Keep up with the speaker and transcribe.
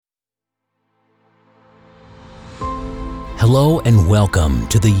Hello and welcome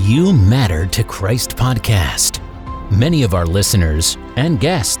to the You Matter to Christ podcast. Many of our listeners and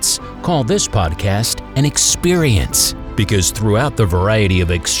guests call this podcast an experience because throughout the variety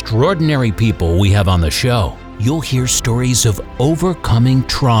of extraordinary people we have on the show, you'll hear stories of overcoming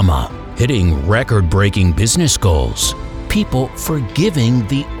trauma, hitting record-breaking business goals, people forgiving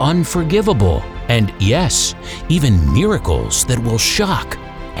the unforgivable, and yes, even miracles that will shock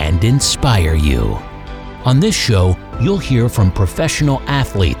and inspire you. On this show, you'll hear from professional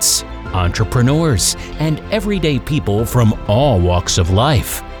athletes, entrepreneurs, and everyday people from all walks of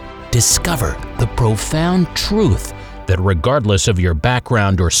life. Discover the profound truth that regardless of your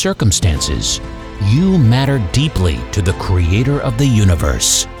background or circumstances, you matter deeply to the Creator of the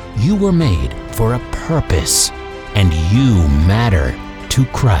universe. You were made for a purpose, and you matter to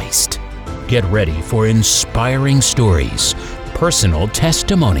Christ. Get ready for inspiring stories, personal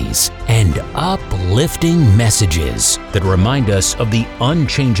testimonies, and uplifting messages that remind us of the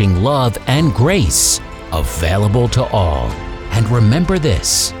unchanging love and grace available to all. And remember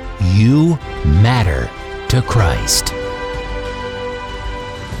this, you matter to Christ.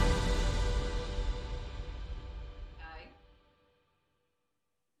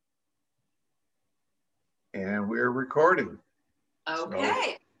 And we're recording.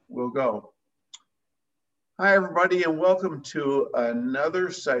 Okay. So we'll go. Hi, everybody, and welcome to another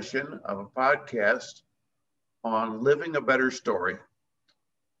session of a podcast on living a better story.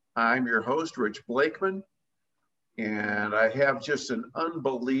 I'm your host, Rich Blakeman, and I have just an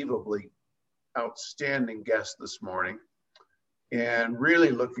unbelievably outstanding guest this morning, and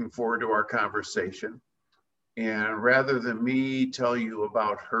really looking forward to our conversation. And rather than me tell you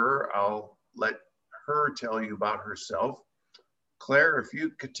about her, I'll let her tell you about herself. Claire, if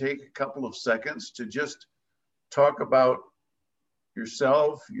you could take a couple of seconds to just talk about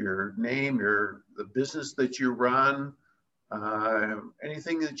yourself, your name, the business that you run,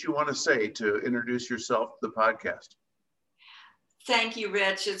 anything that you want to say to introduce yourself to the podcast. Thank you,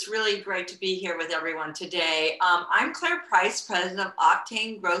 Rich. It's really great to be here with everyone today. I'm Clare Price, president of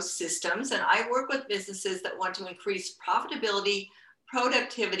Octane Growth Systems, and I work with businesses that want to increase profitability,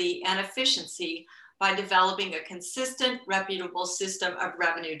 productivity, and efficiency by developing a consistent, reputable system of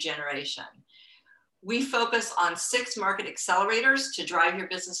revenue generation. We focus on 6 market accelerators to drive your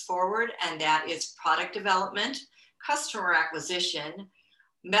business forward, and that is product development, customer acquisition,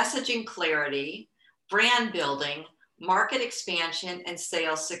 messaging clarity, brand building, market expansion, and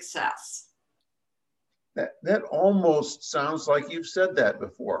sales success. That almost sounds like you've said that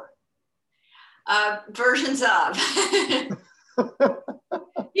before. Versions of.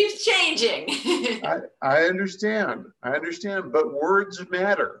 Keeps changing. I understand, but words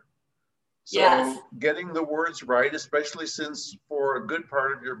matter. So yes. Getting the words right, especially since for a good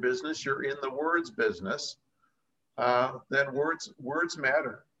part of your business, you're in the words business, then words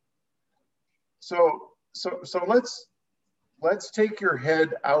matter. So let's take your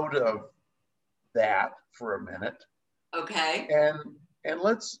head out of that for a minute. Okay. And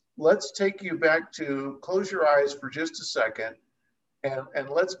let's take you back to, close your eyes for just a second, and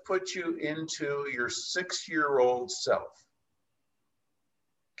let's put you into your 6-year-old self.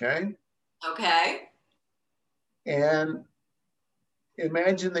 Okay? Okay. And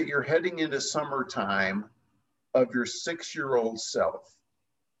imagine that you're heading into summertime of your 6-year-old self.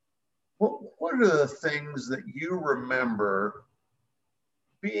 What are the things that you remember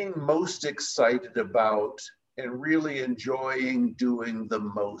being most excited about and really enjoying doing the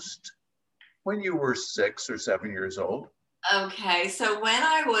most when you were 6 or 7 years old? Okay, so when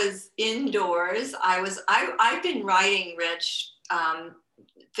I was indoors, I've been writing, Rich,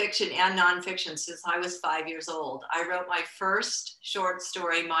 fiction and nonfiction since I was 5 years old. I wrote my first short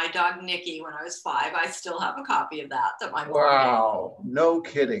story, My Dog Nikki, when I was 5. I still have a copy of that my mom Wow, no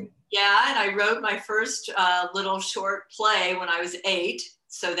kidding. Yeah, and I wrote my first little short play when I was 8.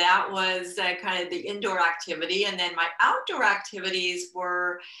 So that was kind of the indoor activity. And then my outdoor activities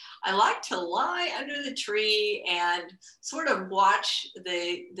were, I like to lie under the tree and sort of watch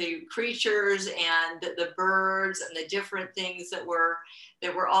the creatures and the birds and the different things that were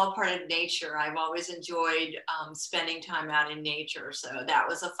all part of nature. I've always enjoyed spending time out in nature. So that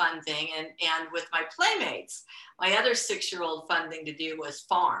was a fun thing. And with my playmates, my other 6-year-old fun thing to do was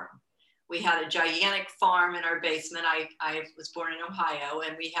farm. We had a gigantic farm in our basement. I was born in Ohio,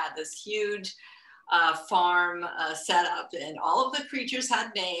 and we had this huge farm set up, and all of the creatures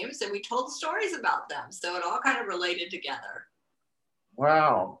had names, and we told stories about them. So it all kind of related together.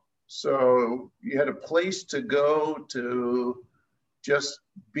 Wow. So you had a place to go to just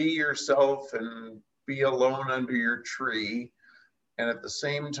be yourself and be alone under your tree. And at the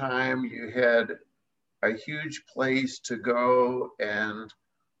same time, you had a huge place to go and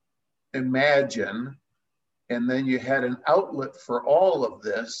imagine. And then you had an outlet for all of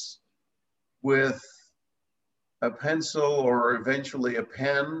this with a pencil or eventually a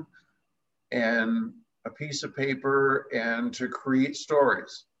pen and a piece of paper and to create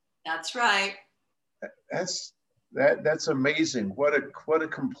stories. That's right. That's amazing. What a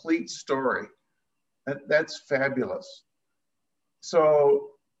complete story. That's fabulous.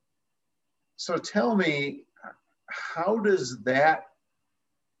 So tell me, how does that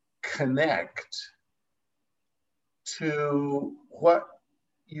connect to what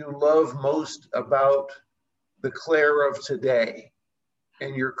you love most about the Clare of today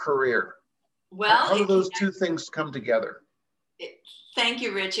and your career? Well, how do those two things come together? Thank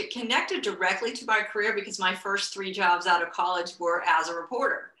you, Rich. It connected directly to my career because my first 3 jobs out of college were as a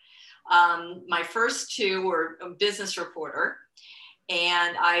reporter. My first 2 were a business reporter,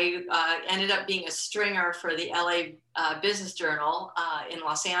 and I ended up being a stringer for the LA Business Journal in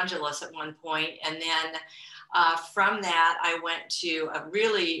Los Angeles at one point. And then from that, I went to a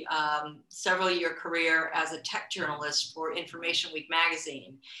really several-year career as a tech journalist for Information Week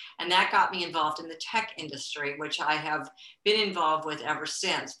magazine. And that got me involved in the tech industry, which I have been involved with ever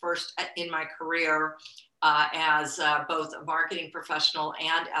since. First in my career as both a marketing professional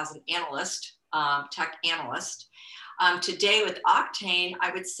and as an analyst, tech analyst. Today with Octane,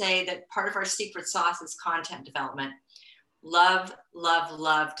 I would say that part of our secret sauce is content development. Love, love,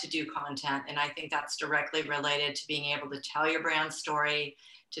 love to do content. And I think that's directly related to being able to tell your brand story,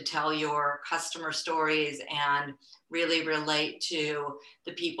 to tell your customer stories, and really relate to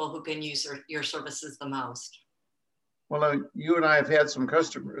the people who can use your services the most. Well, you and I have had some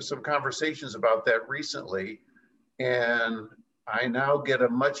conversations about that recently, and I now get a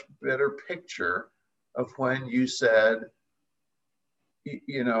much better picture of when you said,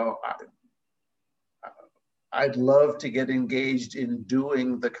 you know, I'd love to get engaged in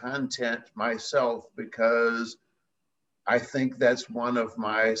doing the content myself because I think that's one of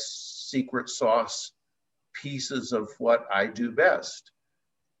my secret sauce pieces of what I do best.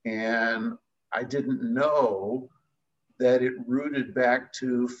 And I didn't know that it rooted back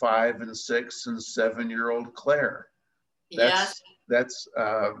to 5 and 6 and 7-year-old Clare. Yes. That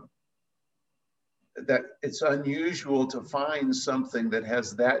it's unusual to find something that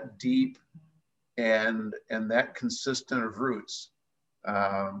has that deep and that consistent of roots.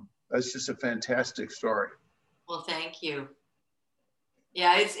 That's just a fantastic story. Well, thank you.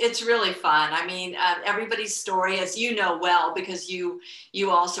 Yeah, it's really fun. I mean, everybody's story, as you know well, because you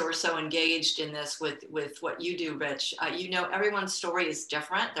also are so engaged in this with what you do, Rich. You know, everyone's story is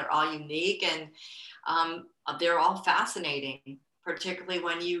different. They're all unique, and they're all fascinating. Particularly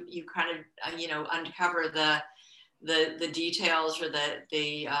when you kind of uncover the details or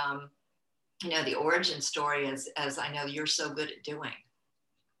the origin story, as I know you're so good at doing.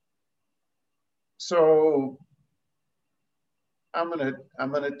 So I'm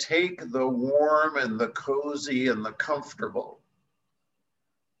gonna take the warm and the cozy and the comfortable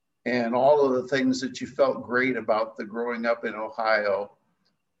and all of the things that you felt great about the growing up in Ohio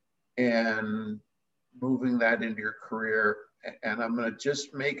and moving that into your career. And I'm going to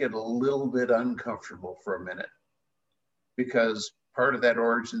just make it a little bit uncomfortable for a minute, because part of that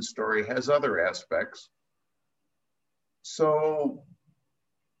origin story has other aspects. So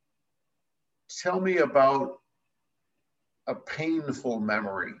tell me about a painful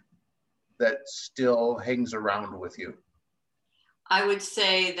memory that still hangs around with you. I would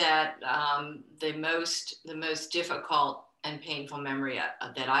say that the most difficult and painful memory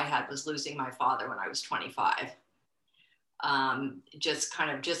that I had was losing my father when I was 25.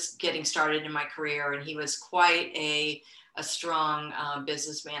 Just getting started in my career, and he was quite a strong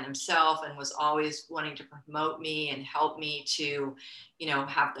businessman himself, and was always wanting to promote me and help me to,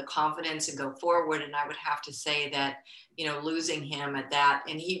 have the confidence and go forward. And I would have to say that, losing him at that,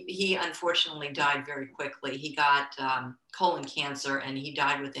 and he unfortunately died very quickly. He got colon cancer, and he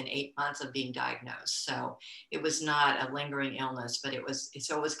died within 8 months of being diagnosed. So it was not a lingering illness, but it was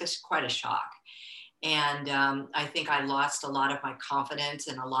just quite a shock. And I think I lost a lot of my confidence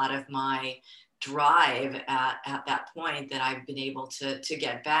and a lot of my drive at that point that I've been able to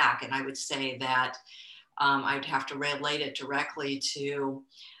get back. And I would say that I'd have to relate it directly to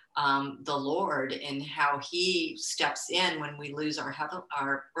the Lord and how he steps in when we lose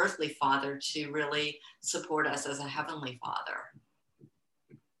our earthly father to really support us as a heavenly father.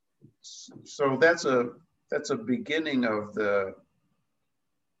 So that's a beginning of the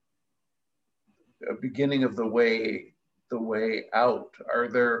way out. Are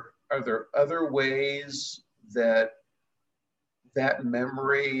there other ways that that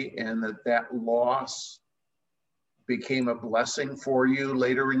memory and that loss became a blessing for you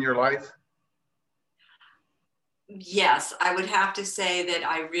later in your life? Yes, I would have to say that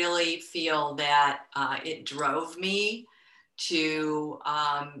I really feel that it drove me to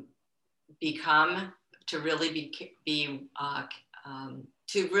become, to really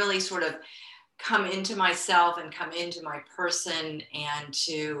to really sort of come into myself and come into my person, and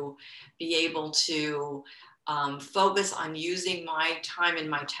to be able to focus on using my time and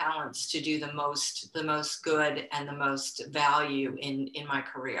my talents to do the most good and the most value in my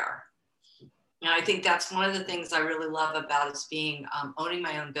career. And I think that's one of the things I really love about is being owning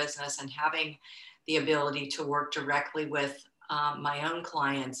my own business and having the ability to work directly with my own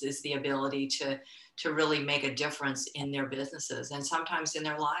clients, is the ability to really make a difference in their businesses and sometimes in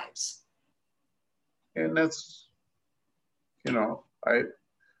their lives. And that's, you know, I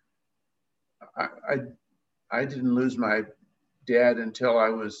didn't lose my dad until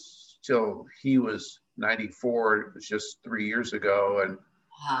he was 94. It was just 3 years ago, and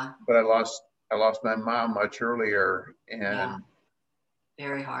but I lost my mom much earlier, and yeah,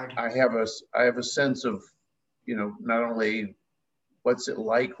 very hard. I have a sense of, you know, not only what's it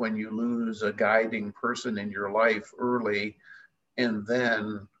like when you lose a guiding person in your life early, and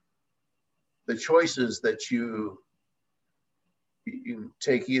then the choices that you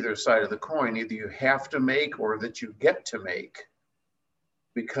take either side of the coin, either you have to make or that you get to make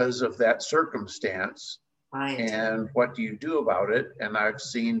because of that circumstance. Right. And what do you do about it? And I've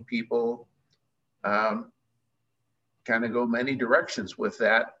seen people kind of go many directions with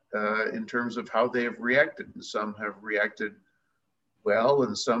that in terms of how they have reacted. And some have reacted well,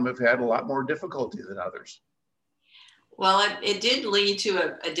 and some have had a lot more difficulty than others. Well, it did lead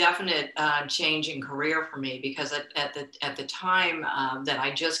to a definite change in career for me, because at the time that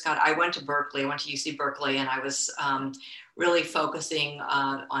I went to Berkeley, I went to UC Berkeley, and I was really focusing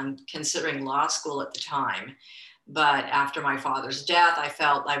on considering law school at the time. But after my father's death, I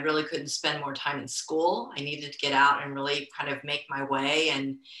felt I really couldn't spend more time in school. I needed to get out and really kind of make my way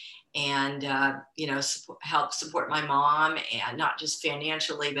and you know, help support my mom, and not just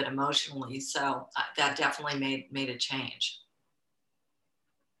financially, but emotionally. So that definitely made a change.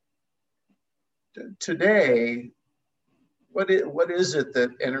 Today, what is it that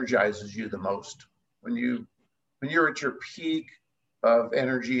energizes you the most when you're at your peak of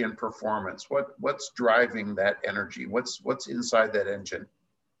energy and performance? What's driving that energy? What's inside that engine?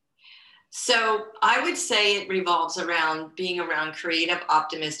 So I would say it revolves around being around creative,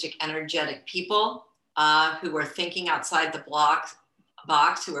 optimistic, energetic people who are thinking outside the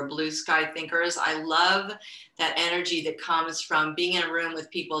box, who are blue sky thinkers. I love that energy that comes from being in a room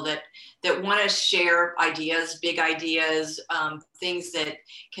with people that want to share ideas, big ideas, things that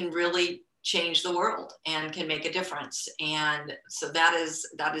can really change the world and can make a difference. And so that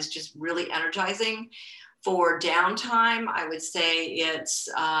is just really energizing. For downtime, I would say it's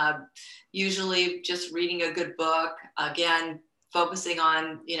usually just reading a good book, again, focusing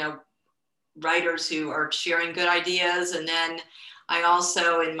on, you know, writers who are sharing good ideas. And then I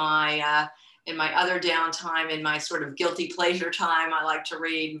also, in my other downtime, in my sort of guilty pleasure time, I like to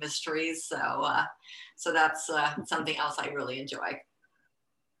read mysteries. So that's something else I really enjoy.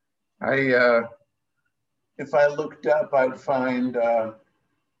 If I looked up, I'd find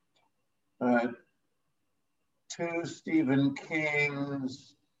 2 Stephen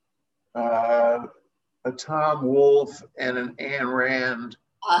Kings, a Tom Wolfe, and an Ayn Rand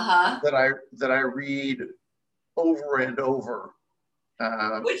that I read over and over.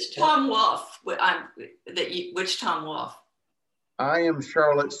 Which Tom Wolfe? Which Tom Wolfe? I Am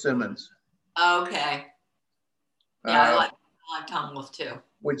Charlotte Simmons. Okay. Yeah, I like Tom Wolfe too.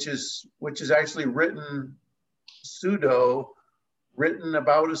 Which is actually written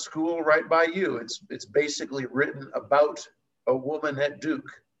about a school right by you. It's basically written about a woman at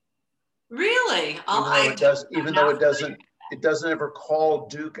Duke. Really? Even though it doesn't ever call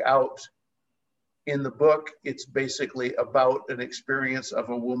Duke out in the book, it's basically about an experience of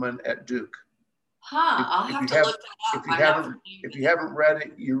a woman at Duke. I'll have to look that up. If you haven't read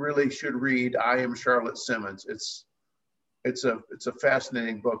it, you really should read I Am Charlotte Simmons. It's a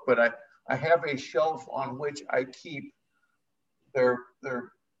fascinating book, but I have a shelf on which I keep there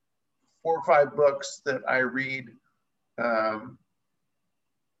 4 or 5 books that I read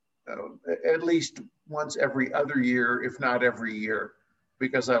at least once every other year, if not every year,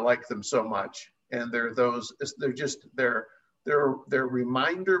 because I like them so much. And they're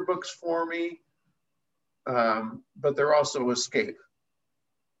reminder books for me, but they're also escape.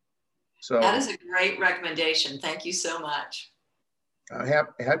 So that is a great recommendation. Thank you so much.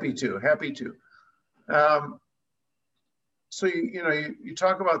 Happy to. So you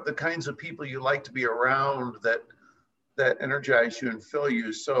talk about the kinds of people you like to be around that energize you and fill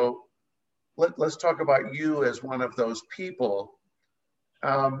you. So let's talk about you as one of those people.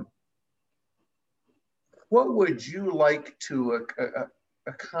 What would you like to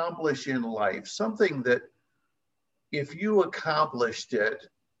accomplish in life? Something that if you accomplished it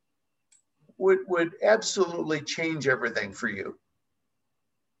would absolutely change everything for you.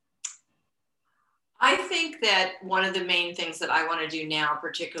 I think that one of the main things that I want to do now,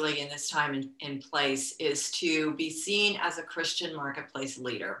 particularly in this time in place, is to be seen as a Christian marketplace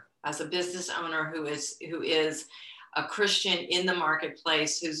leader, as a business owner who is a Christian in the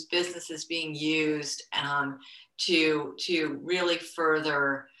marketplace, whose business is being used to really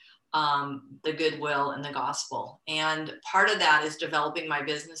further the goodwill and the gospel. And part of that is developing my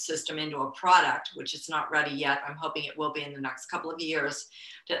business system into a product, which is not ready yet. I'm hoping it will be in the next couple of years,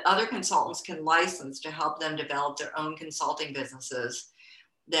 that other consultants can license to help them develop their own consulting businesses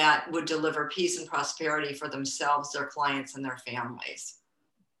that would deliver peace and prosperity for themselves, their clients, and their families.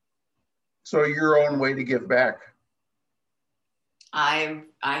 So your own way to give back. I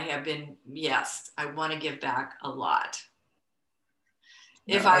have been, yes, I want to give back a lot.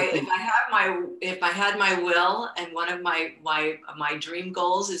 If I had my will, and one of my dream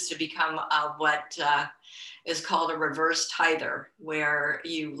goals is to become what is called a reverse tither, where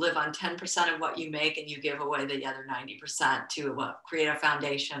you live on 10% of what you make and you give away the other 90% to create a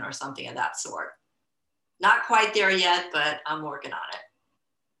foundation or something of that sort. Not quite there yet, but I'm working on it.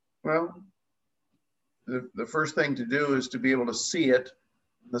 Well, the first thing to do is to be able to see it.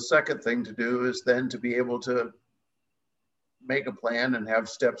 The second thing to do is then to be able to make a plan and have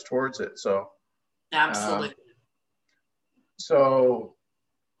steps towards it. So absolutely. So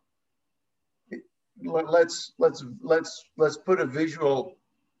let's put a visual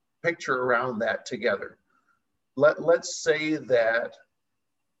picture around that together. Let's say that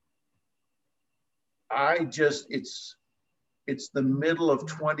it's the middle of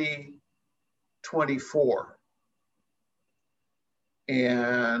 2024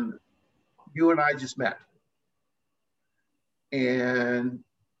 and you and I just met. And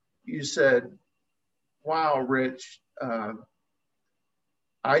you said, wow, Rich,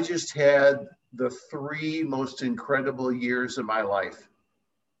 I just had the 3 most incredible years of my life.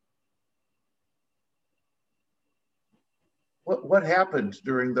 What happened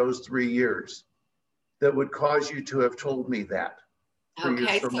during those 3 years that would cause you to have told me that 3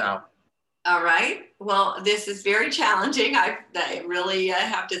 years from now? All right. Well, this is very challenging. I really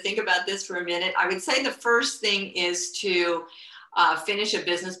have to think about this for a minute. I would say the first thing is to finish a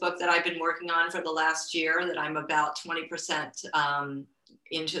business book that I've been working on for the last year, that I'm about 20%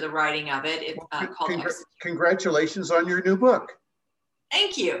 into the writing of it. It's congratulations on your new book.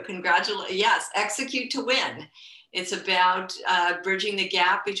 Thank you. Yes, Execute to Win. It's about bridging the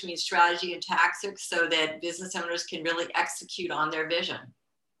gap between strategy and tactics so that business owners can really execute on their vision.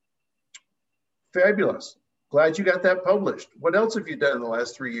 Fabulous. Glad you got that published. What else have you done in the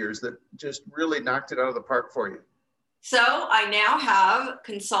last 3 years that just really knocked it out of the park for you? So I now have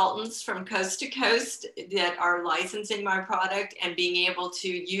consultants from coast to coast that are licensing my product and being able to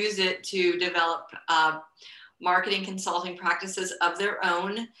use it to develop marketing consulting practices of their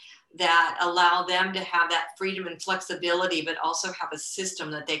own that allow them to have that freedom and flexibility, but also have a system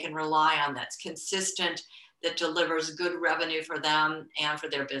that they can rely on that's consistent, that delivers good revenue for them and for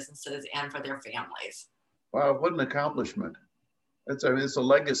their businesses and for their families. Wow, what an accomplishment. It's a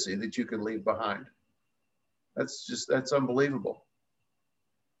legacy that you can leave behind. That's unbelievable.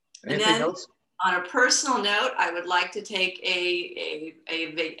 Anything else? On a personal note, I would like to take a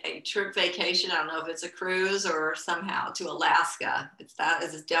trip vacation. I don't know if it's a cruise or somehow to Alaska. That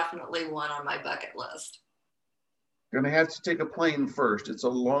is definitely one on my bucket list. Going to have to take a plane first. It's a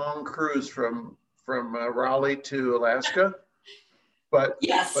long cruise from Raleigh to Alaska. But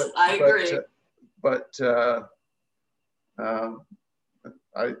yes, I agree.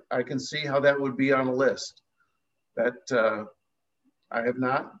 I can see how that would be on a list. That I have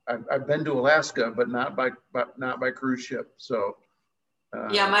not. I've been to Alaska, but not by cruise ship. So.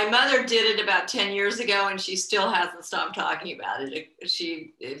 Yeah, my mother did it about 10 years ago, and she still hasn't stopped talking about it.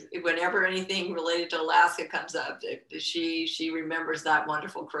 Whenever anything related to Alaska comes up, she remembers that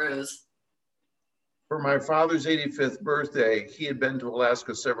wonderful cruise. For my father's 85th birthday, he had been to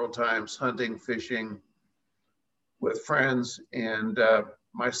Alaska several times, hunting, fishing with friends, and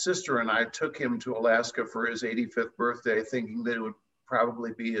my sister and I took him to Alaska for his 85th birthday, thinking that it would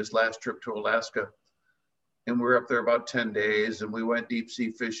probably be his last trip to Alaska. And we were up there about 10 days, and we went deep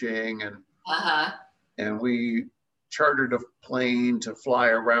sea fishing, and we chartered a plane to fly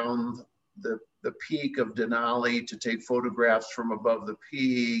around the the peak of Denali to take photographs from above the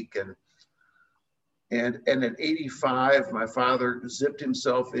peak. And at 85, my father zipped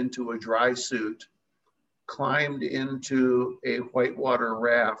himself into a dry suit, climbed into a whitewater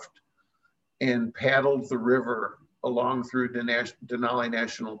raft, and paddled the river along through Denali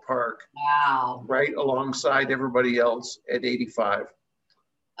National Park. Wow. Right alongside everybody else at 85.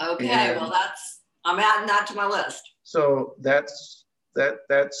 Okay, and well I'm adding that to my list. So that's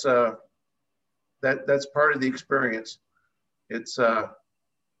part of the experience. It's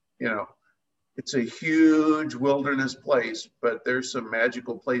it's a huge wilderness place, but there's some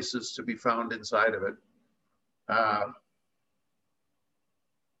magical places to be found inside of it.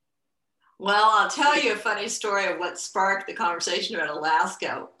 Well, I'll tell you a funny story of what sparked the conversation about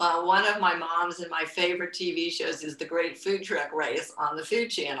Alaska. One of my mom's and my favorite TV shows is the Great Food Truck Race on the Food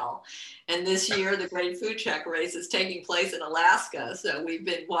Channel. And this year, the Great Food Truck Race is taking place in Alaska. So we've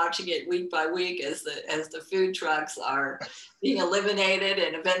been watching it week by week as the food trucks are being eliminated.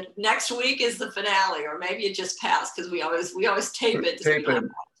 And next week is the finale, or maybe it just passed because we always tape it.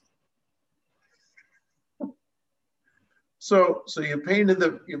 So you painted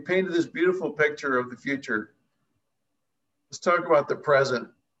this beautiful picture of the future. Let's talk about the present.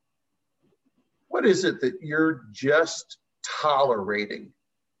 What is it that you're just tolerating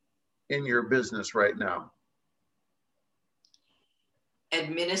in your business right now?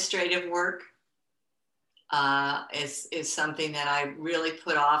 Administrative work is something that I really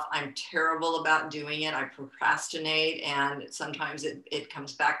put off. I'm terrible about doing it. I procrastinate, and sometimes it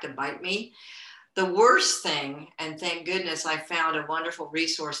comes back to bite me. The worst thing, and thank goodness I found a wonderful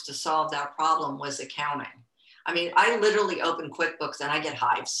resource to solve that problem, was accounting. I mean, I literally open QuickBooks and I get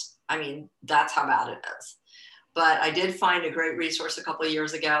hives. I mean, that's how bad it is. But I did find a great resource a couple of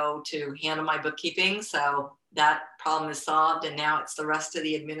years ago to handle my bookkeeping. So that problem is solved. And now it's the rest of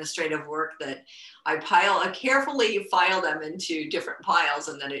the administrative work that I carefully file them into different piles,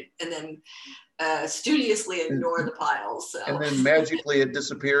 and then studiously ignore the piles. So. And then magically it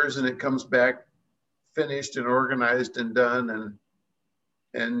disappears and it comes back finished and organized and done,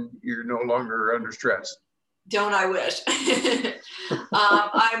 and you're no longer under stress. Don't I wish?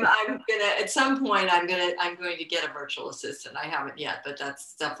 I'm gonna, at some point I'm going to get a virtual assistant. I haven't yet, but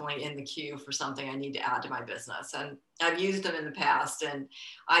that's definitely in the queue for something I need to add to my business. And I've used them in the past, and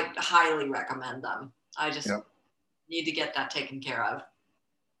I highly recommend them. I just need to get that taken care of.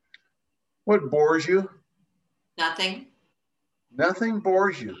 What bores you? Nothing. Nothing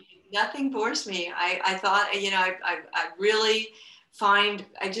bores you? Nothing bores me. I thought, I really find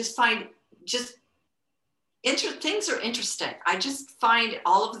things are interesting. I just find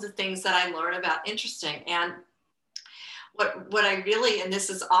all of the things that I learn about interesting. And what I really, and this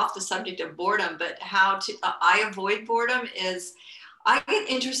is off the subject of boredom, but I avoid boredom is I get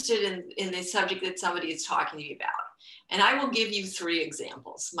interested in the subject that somebody is talking to me about. And I will give you 3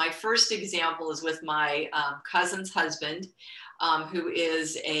 examples. My first example is with my cousin's husband, who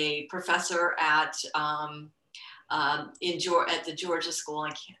is a professor at the Georgia school.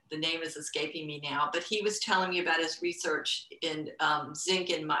 The name is escaping me now, but he was telling me about his research in zinc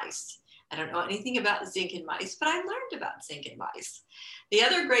in mice. I don't know anything about zinc in mice, but I learned about zinc in mice. The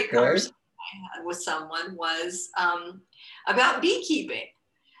other great conversation I had with someone was about beekeeping.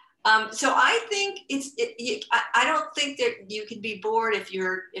 So I think I don't think that you can be bored if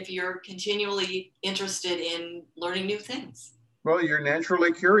you're continually interested in learning new things. Well, you're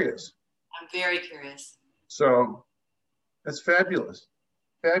naturally curious. I'm very curious. So that's fabulous.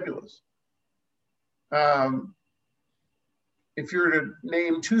 Fabulous. If you're to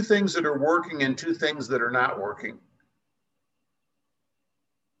name 2 things that are working and 2 things that are not working,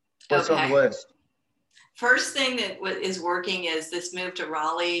 what's on the list? First thing that is working is this move to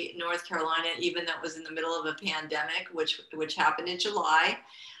Raleigh, North Carolina, even though it was in the middle of a pandemic, which happened in July.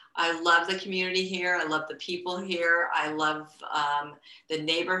 I love the community here. I love the people here. I love the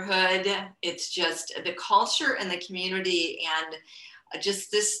neighborhood. It's just the culture and the community, and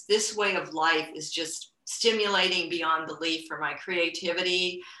just this way of life is just stimulating beyond belief for my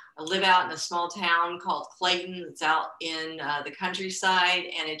creativity. I live out in a small town called Clayton. It's out in the countryside,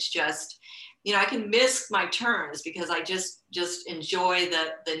 and it's just, I can miss my turns because I just enjoy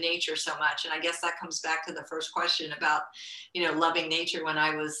the nature so much. And I guess that comes back to the first question about, loving nature when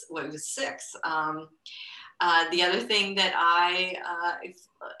I was 6. The other thing that I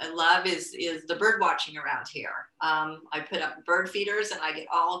love is the bird watching around here. I put up bird feeders, and I get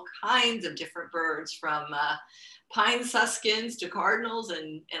all kinds of different birds, from pine suskins to cardinals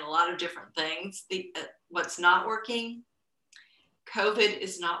and a lot of different things. What's not working? COVID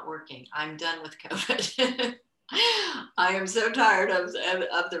is not working. I'm done with COVID. I am so tired of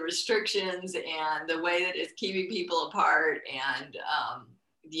the restrictions and the way that it's keeping people apart, and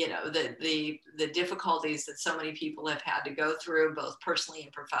the difficulties that so many people have had to go through, both personally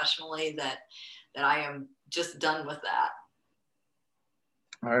and professionally, that I am just done with that.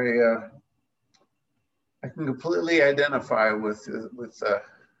 I can completely identify with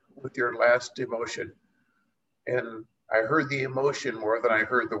your last emotion, and I heard the emotion more than I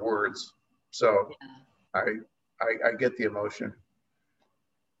heard the words. So yeah. I get the emotion.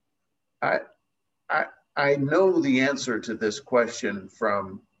 I know the answer to this question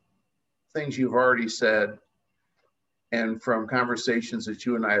from things you've already said and from conversations that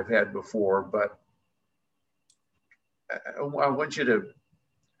you and I have had before, but I want you to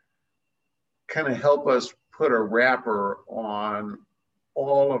kind of help us put a wrapper on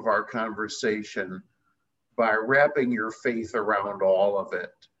all of our conversation by wrapping your faith around all of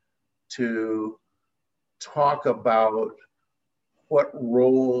it, to talk about what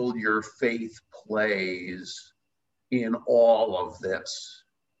role your faith plays in all of this.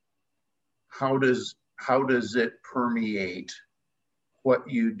 How does it permeate what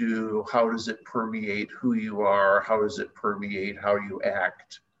you do? How does it permeate who you are? How does it permeate how you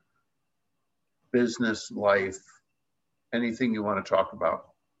act? Business, life, anything you want to talk about?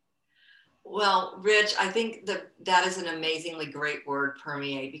 Well, Rich, I think that is an amazingly great word,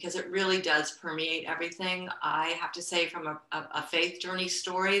 permeate, because it really does permeate everything. I have to say, from a faith journey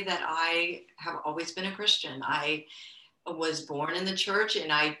story, that I have always been a Christian. I was born in the church,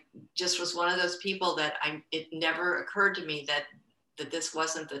 and I just was one of those people that it never occurred to me that this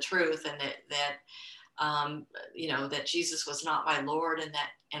wasn't the truth, and that Jesus was not my Lord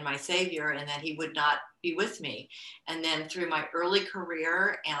and my Savior, and that He would not be with me. And then through my early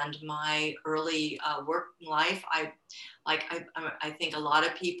career and my early work life, I think a lot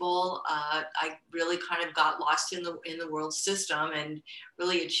of people, I really kind of got lost in the world system, and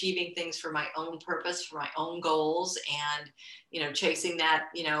really achieving things for my own purpose, for my own goals, and chasing that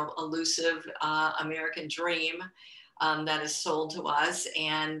elusive American dream that is sold to us.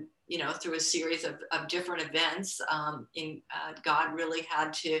 And through a series of different events, God really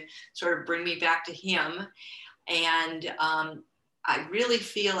had to sort of bring me back to Him. And I really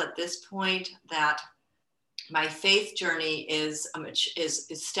feel at this point that my faith journey is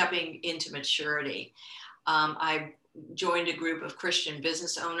stepping into maturity. I joined a group of Christian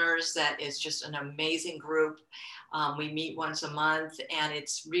business owners that is just an amazing group. We meet once a month, and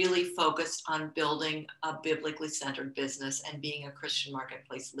it's really focused on building a biblically centered business and being a Christian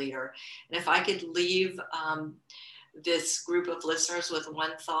marketplace leader. And if I could leave this group of listeners with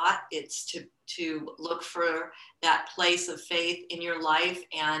one thought, it's to look for that place of faith in your life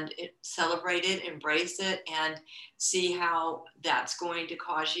and celebrate it, embrace it, and see how that's going to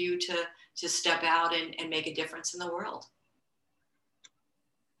cause you to step out and make a difference in the world.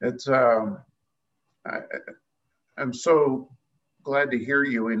 It's I'm so glad to hear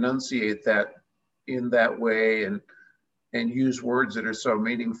you enunciate that in that way, and use words that are so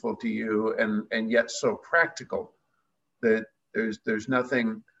meaningful to you, and yet so practical, that there's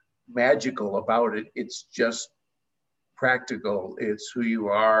nothing magical about it. It's just practical. It's who you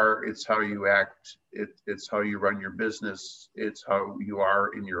are. It's how you act. It's how you run your business. It's how you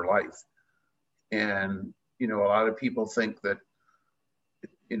are in your life. And a lot of people think that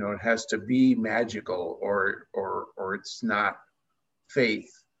it has to be magical, or it's not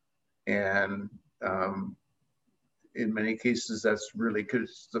faith. And in many cases, that's really, because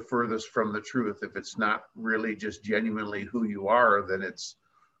it's the furthest from the truth. If it's not really just genuinely who you are, then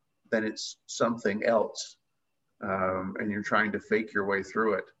it's something else, and you're trying to fake your way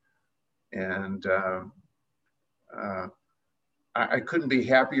through it. And I couldn't be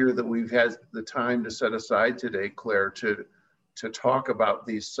happier that we've had the time to set aside today, Claire, to talk about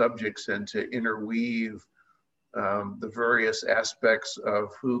these subjects and to interweave the various aspects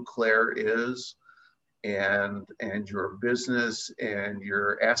of who Clare is, and your business, and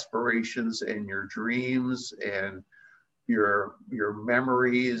your aspirations, and your dreams, and your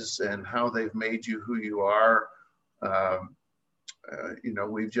memories, and how they've made you who you are.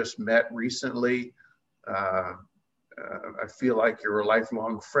 We've just met recently. I feel like you're a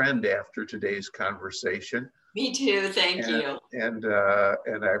lifelong friend after today's conversation. Me too, thank you. And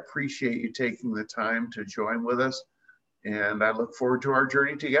I appreciate you taking the time to join with us, and I look forward to our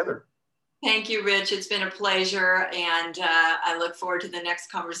journey together. Thank you, Rich. It's been a pleasure, and I look forward to the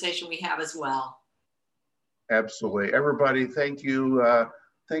next conversation we have as well. Absolutely. Everybody, thank you.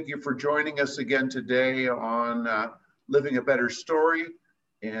 Thank you for joining us again today on Living a Better Story.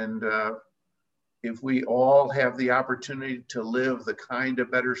 And if we all have the opportunity to live the kind of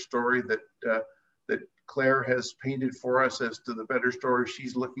better story that Clare has painted for us as to the better story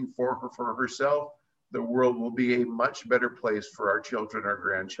she's looking for herself, the world will be a much better place for our children, our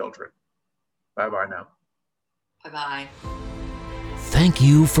grandchildren. Bye-bye now. Bye-bye. Thank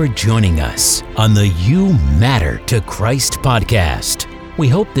you for joining us on the You Matter to Christ podcast. We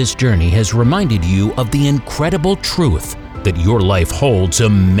hope this journey has reminded you of the incredible truth that your life holds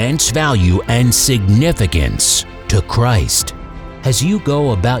immense value and significance to Christ. As you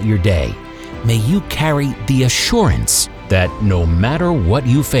go about your day, may you carry the assurance that no matter what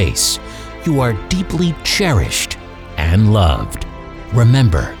you face, you are deeply cherished and loved.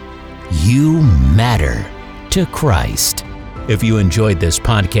 Remember, you matter to Christ. If you enjoyed this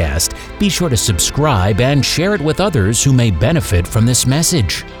podcast, be sure to subscribe and share it with others who may benefit from this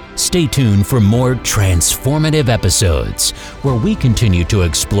message. Stay tuned for more transformative episodes where we continue to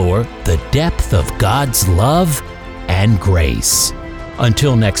explore the depth of God's love and grace.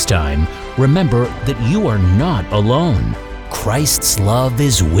 Until next time, remember that you are not alone. Christ's love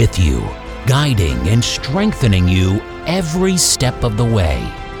is with you, guiding and strengthening you every step of the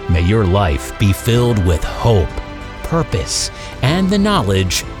way. May your life be filled with hope, purpose, and the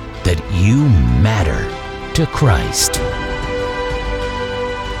knowledge that you matter to Christ.